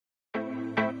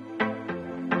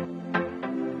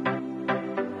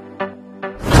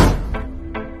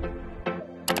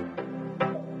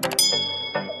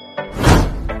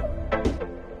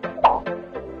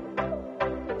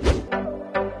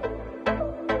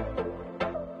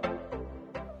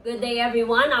Good day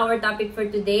everyone. Our topic for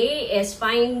today is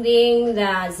finding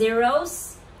the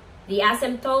zeros, the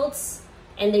asymptotes,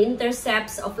 and the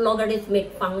intercepts of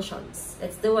logarithmic functions.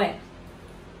 Let's do it.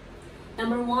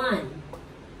 Number 1.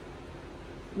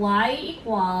 Y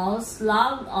equals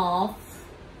log of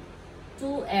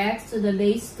 2x to the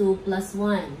base 2 plus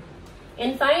 1.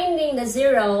 In finding the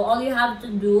zero, all you have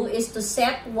to do is to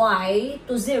set y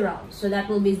to 0. So that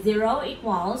will be 0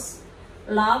 equals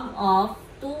log of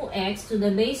 2x to the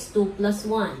base 2 plus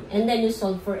 1. And then you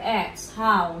solve for x.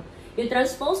 How? You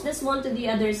transpose this one to the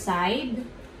other side.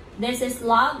 This is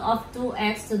log of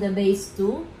 2x to the base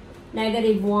 2.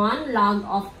 Negative 1 log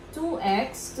of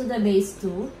 2x to the base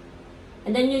 2.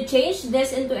 And then you change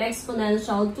this into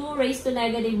exponential. 2 raised to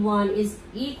negative 1 is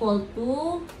equal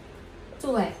to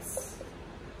 2x.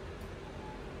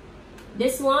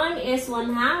 This one is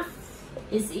 1/2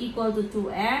 is equal to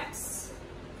 2x.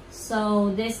 So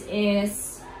this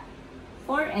is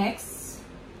 4x,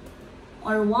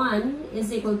 or 1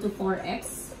 is equal to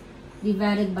 4x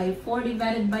divided by 4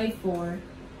 divided by 4.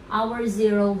 Our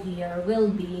zero here will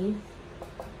be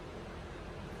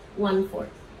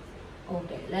 1/4.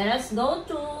 Okay, let us go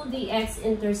to the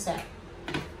x-intercept.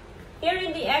 Here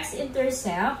in the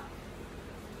x-intercept,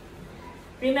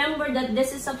 remember that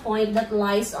this is a point that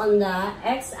lies on the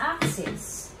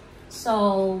x-axis.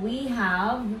 So we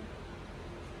have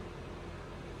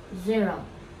 0.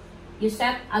 You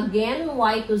set again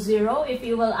y to 0. If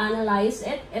you will analyze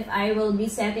it, if I will be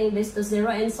setting this to 0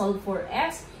 and solve for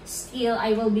x, still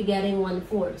I will be getting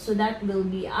 1/4. So that will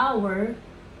be our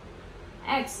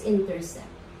x-intercept.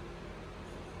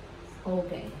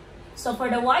 Okay. So for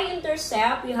the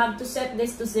y-intercept, you have to set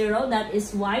this to 0. That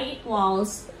is y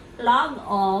equals log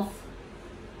of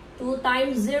 2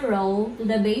 times 0 to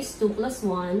the base 2 plus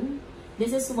 1.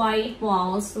 This is y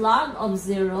equals log of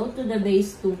 0 to the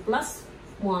base 2 plus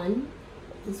 1.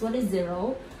 This one is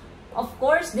 0. Of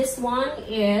course, this one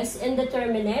is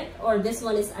indeterminate, or this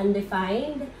one is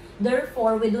undefined.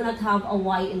 Therefore, we do not have a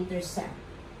y-intercept.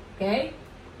 Okay?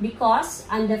 Because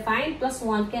undefined plus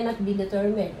 1 cannot be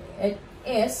determined. It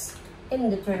is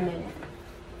indeterminate.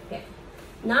 Okay.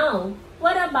 Now,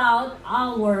 what about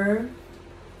our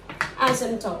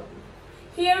asymptote?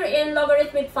 Here in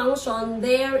logarithmic function,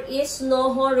 there is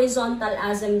no horizontal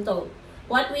asymptote.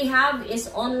 What we have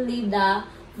is only the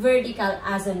vertical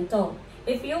asymptote.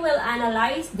 If you will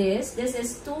analyze this, this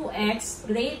is 2x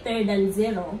greater than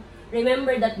 0.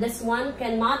 Remember that this one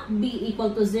cannot be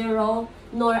equal to 0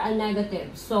 nor a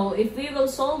negative. So if we will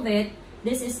solve it,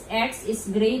 this is x is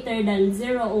greater than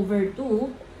 0 over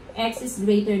 2. X is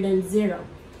greater than 0.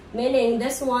 Meaning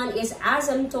this one is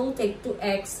asymptotic to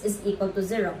x is equal to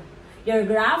 0. Your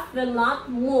graph will not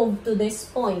move to this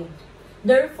point.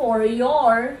 Therefore,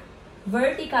 your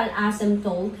vertical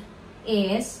asymptote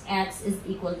is x is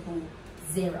equal to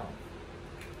 0.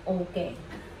 Okay.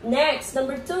 Next,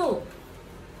 number 2.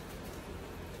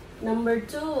 Number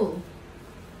 2.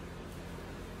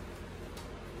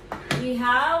 We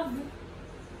have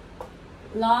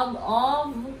log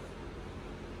of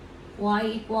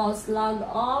y equals log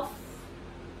of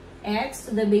x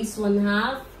to the base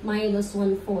 1/2 minus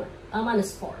 1/4.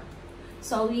 Minus 4.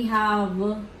 So we have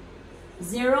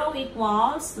 0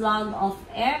 equals log of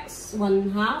x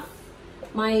 1/2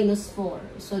 minus 4.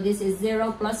 So this is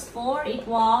 0 plus 4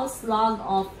 equals log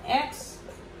of x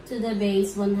to the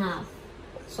base 1/2.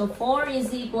 So 4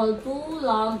 is equal to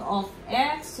log of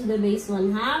x to the base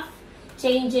 1/2.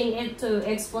 Changing it to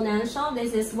exponential,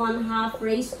 this is 1/2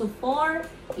 raised to 4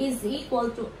 is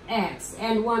equal to x.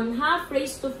 And 1/2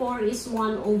 raised to 4 is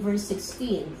 1 over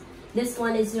 16. This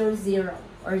one is your 0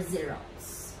 or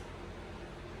zeros.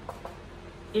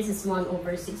 This is 1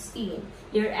 over 16.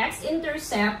 Your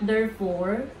x-intercept,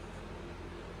 therefore,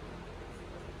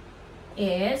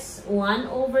 is 1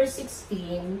 over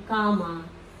 16,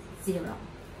 comma, 0.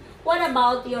 What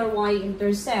about your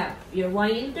y-intercept? Your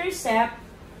y-intercept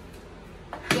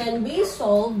can be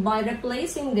solved by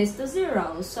replacing this to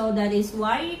 0. So that is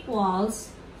y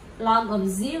equals log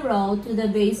of 0 to the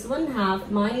base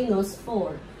 1/2 minus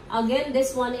 4. Again,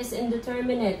 this one is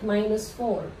indeterminate, minus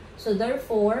 4. So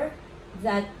therefore,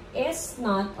 that is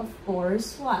not, of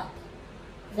course, what?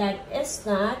 That is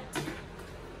not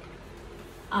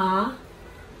a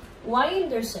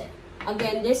y-intercept.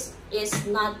 Again, this is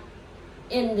not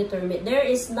indeterminate.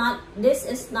 This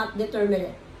is not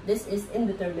determinate. This is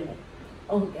indeterminate.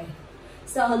 Okay.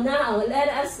 So now, let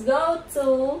us go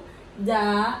to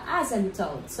the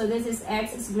asymptote. So this is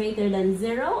x is greater than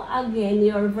 0. Again,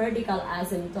 your vertical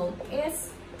asymptote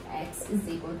is x is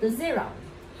equal to 0.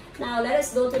 Now, let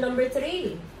us go to number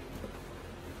 3.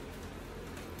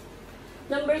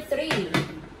 Number 3.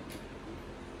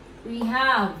 we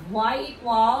have y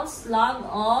equals log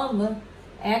of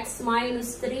x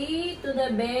minus 3 to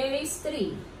the base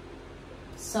 3.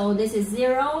 So this is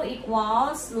 0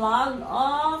 equals log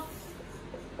of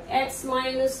x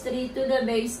minus 3 to the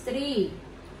base 3.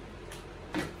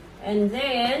 And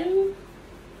then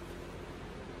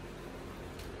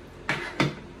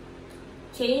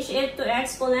change it to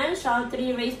exponential.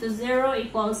 3 raised to 0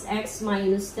 equals x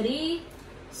minus 3.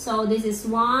 So this is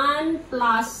 1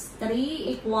 plus 3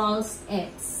 equals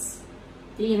x.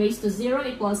 3 raised to 0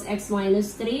 equals x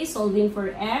minus 3. Solving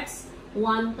for x,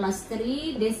 1 plus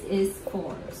 3, this is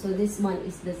 4. So this one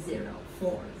is the 0,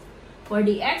 4. For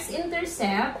the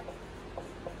x-intercept,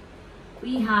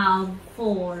 we have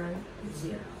 4,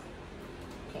 0.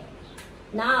 Okay.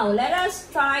 Now, let us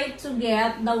try to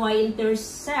get the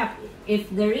y-intercept if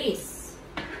there is.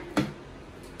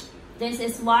 This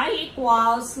is y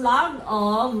equals log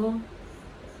of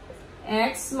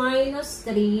x minus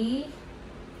 3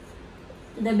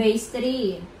 to the base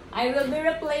 3. I will be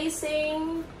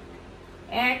replacing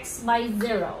x by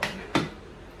 0.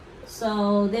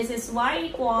 So this is y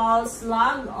equals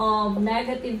log of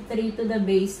negative 3 to the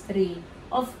base 3.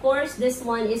 Of course, this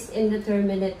one is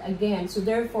indeterminate again. So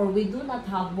therefore, we do not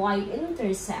have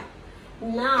y-intercept.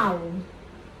 Now,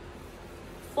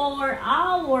 for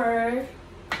our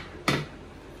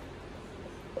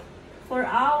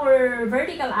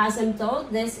vertical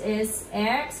asymptote, this is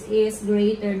x is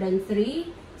greater than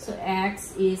 3. So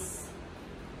x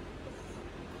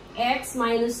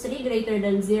minus 3 greater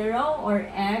than 0, or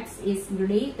x is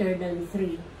greater than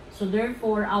 3. So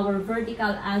therefore, our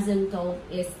vertical asymptote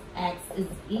is x is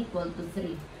equal to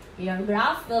 3. Your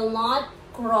graph will not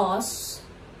cross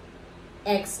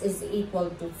x is equal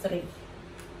to 3.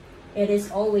 It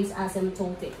is always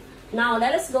asymptotic. Now,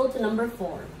 let us go to number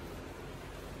 4.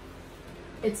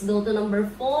 Let's go to number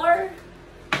 4.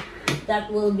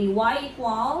 That will be y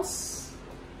equals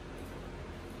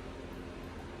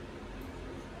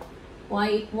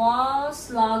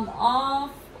log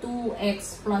of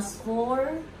 2x plus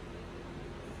 4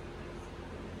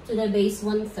 to the base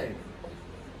 1/3.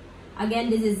 Again,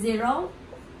 this is 0.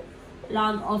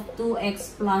 Log of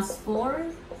 2x plus 4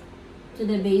 to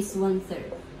the base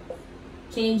 1/3.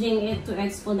 Changing it to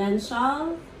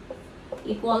exponential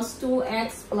equals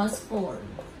 2x plus 4.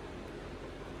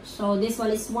 So this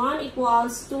one is 1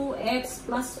 equals 2x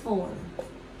plus 4.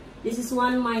 This is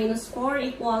 1 minus 4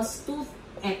 equals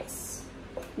 2x.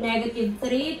 Negative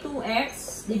 3,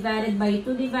 2x divided by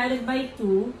 2 divided by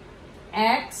 2.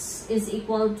 X is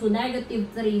equal to negative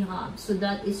 3 halves. So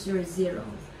that is your 0.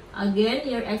 Again,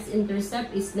 your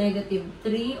x-intercept is negative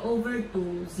 3 over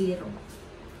 2, 0.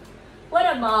 What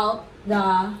about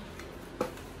the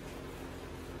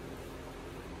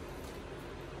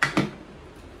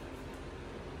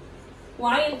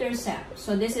y-intercept?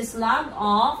 So this is log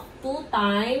of 2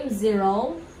 times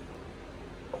 0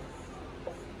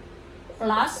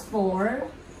 plus 4,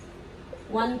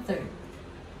 1/3.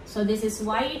 So this is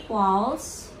y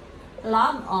equals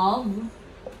log of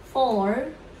 4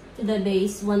 to the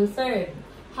base 1/3.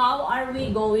 How are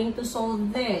we going to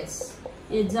solve this?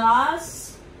 You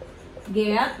just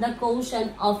get the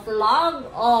quotient of log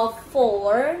of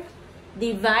 4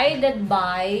 divided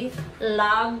by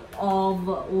log of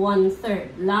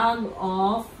 1/3. Log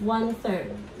of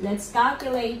 1/3. Let's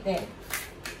calculate it.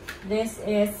 This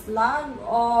is log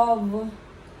of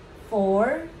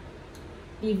 4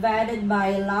 divided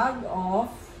by log of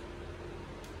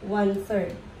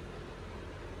 1/3.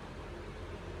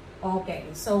 Okay,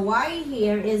 so y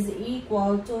here is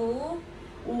equal to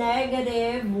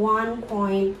negative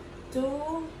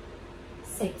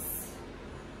 1.26.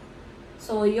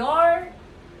 So your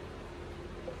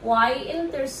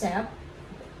y-intercept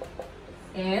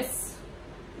is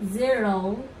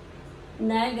 0,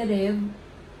 negative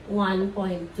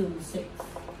 1.26.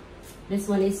 This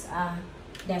one is a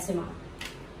decimal.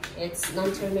 It's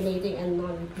non-terminating and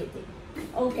non-repeating.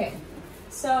 Okay,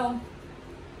 so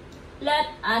let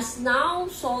us now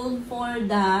solve for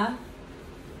the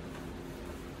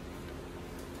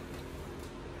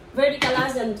vertical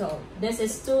asymptote. This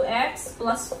is 2x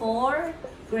plus 4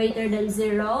 greater than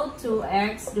 0,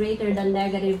 2x greater than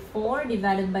negative 4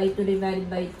 divided by 2 divided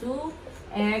by 2,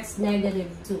 x negative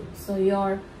 2. So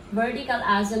your vertical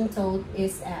asymptote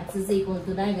is x is equal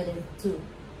to negative 2.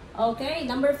 Okay,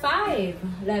 number 5.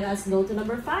 Let us go to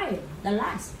number 5, the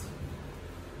last.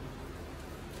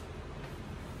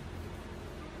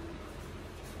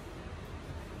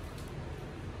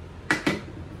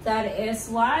 That is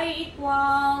y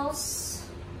equals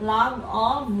log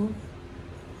of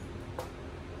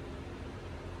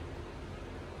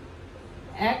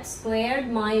x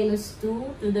squared minus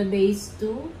 2 to the base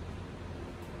 2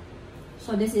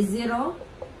 So this is 0.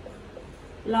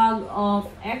 Log of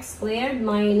x squared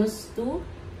minus 2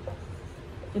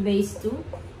 to base 2.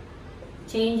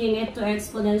 Changing it to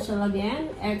exponential again,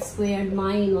 x squared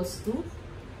minus 2.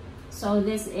 So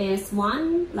this is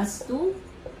 1 plus 2,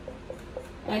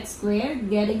 x squared,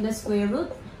 getting the square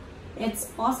root. It's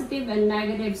positive and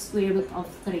negative square root of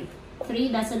 3.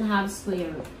 3 doesn't have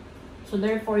square root. So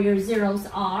therefore your zeros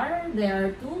are, there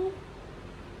are 2.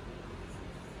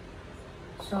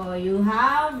 So you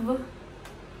have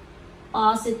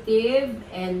positive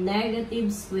and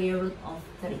negative square root of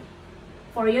 3.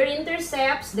 For your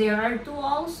intercepts, there are 2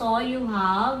 also. You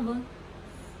have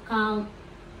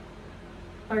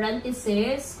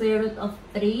parenthesis, square root of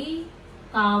 3,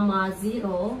 comma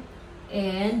 0,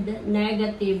 and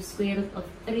negative square root of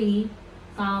 3,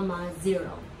 comma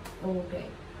 0. Okay.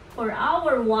 For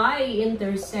our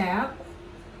y-intercept,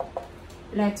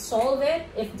 let's solve it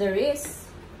if there is.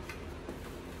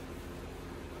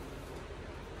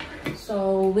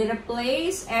 So we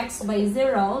replace x by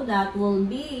 0. That will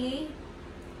be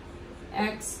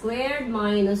x squared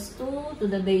minus 2 to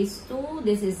the base 2.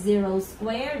 This is 0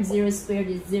 squared. 0 squared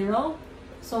is 0.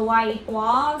 So y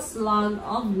equals log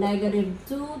of negative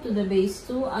 2 to the base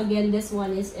 2. Again, this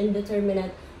one is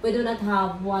indeterminate. We do not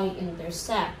have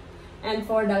y-intercept. And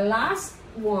for the last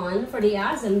one, for the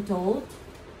asymptote,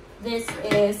 this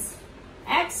is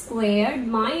x squared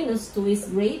minus 2 is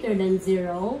greater than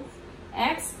 0.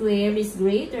 X squared is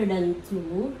greater than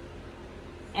 2.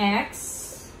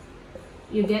 X,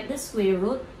 you get the square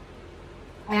root.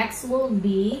 X will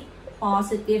be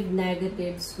positive,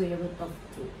 negative square root of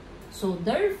 2. So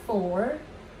therefore,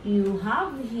 you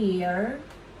have here,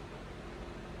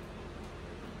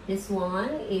 this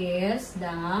one is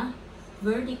the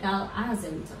vertical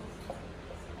asymptote.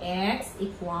 X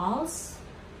equals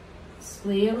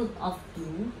square root of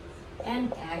 2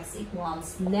 and x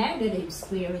equals negative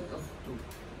square root of 2.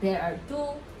 There are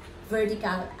 2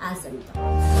 vertical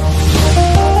asymptotes.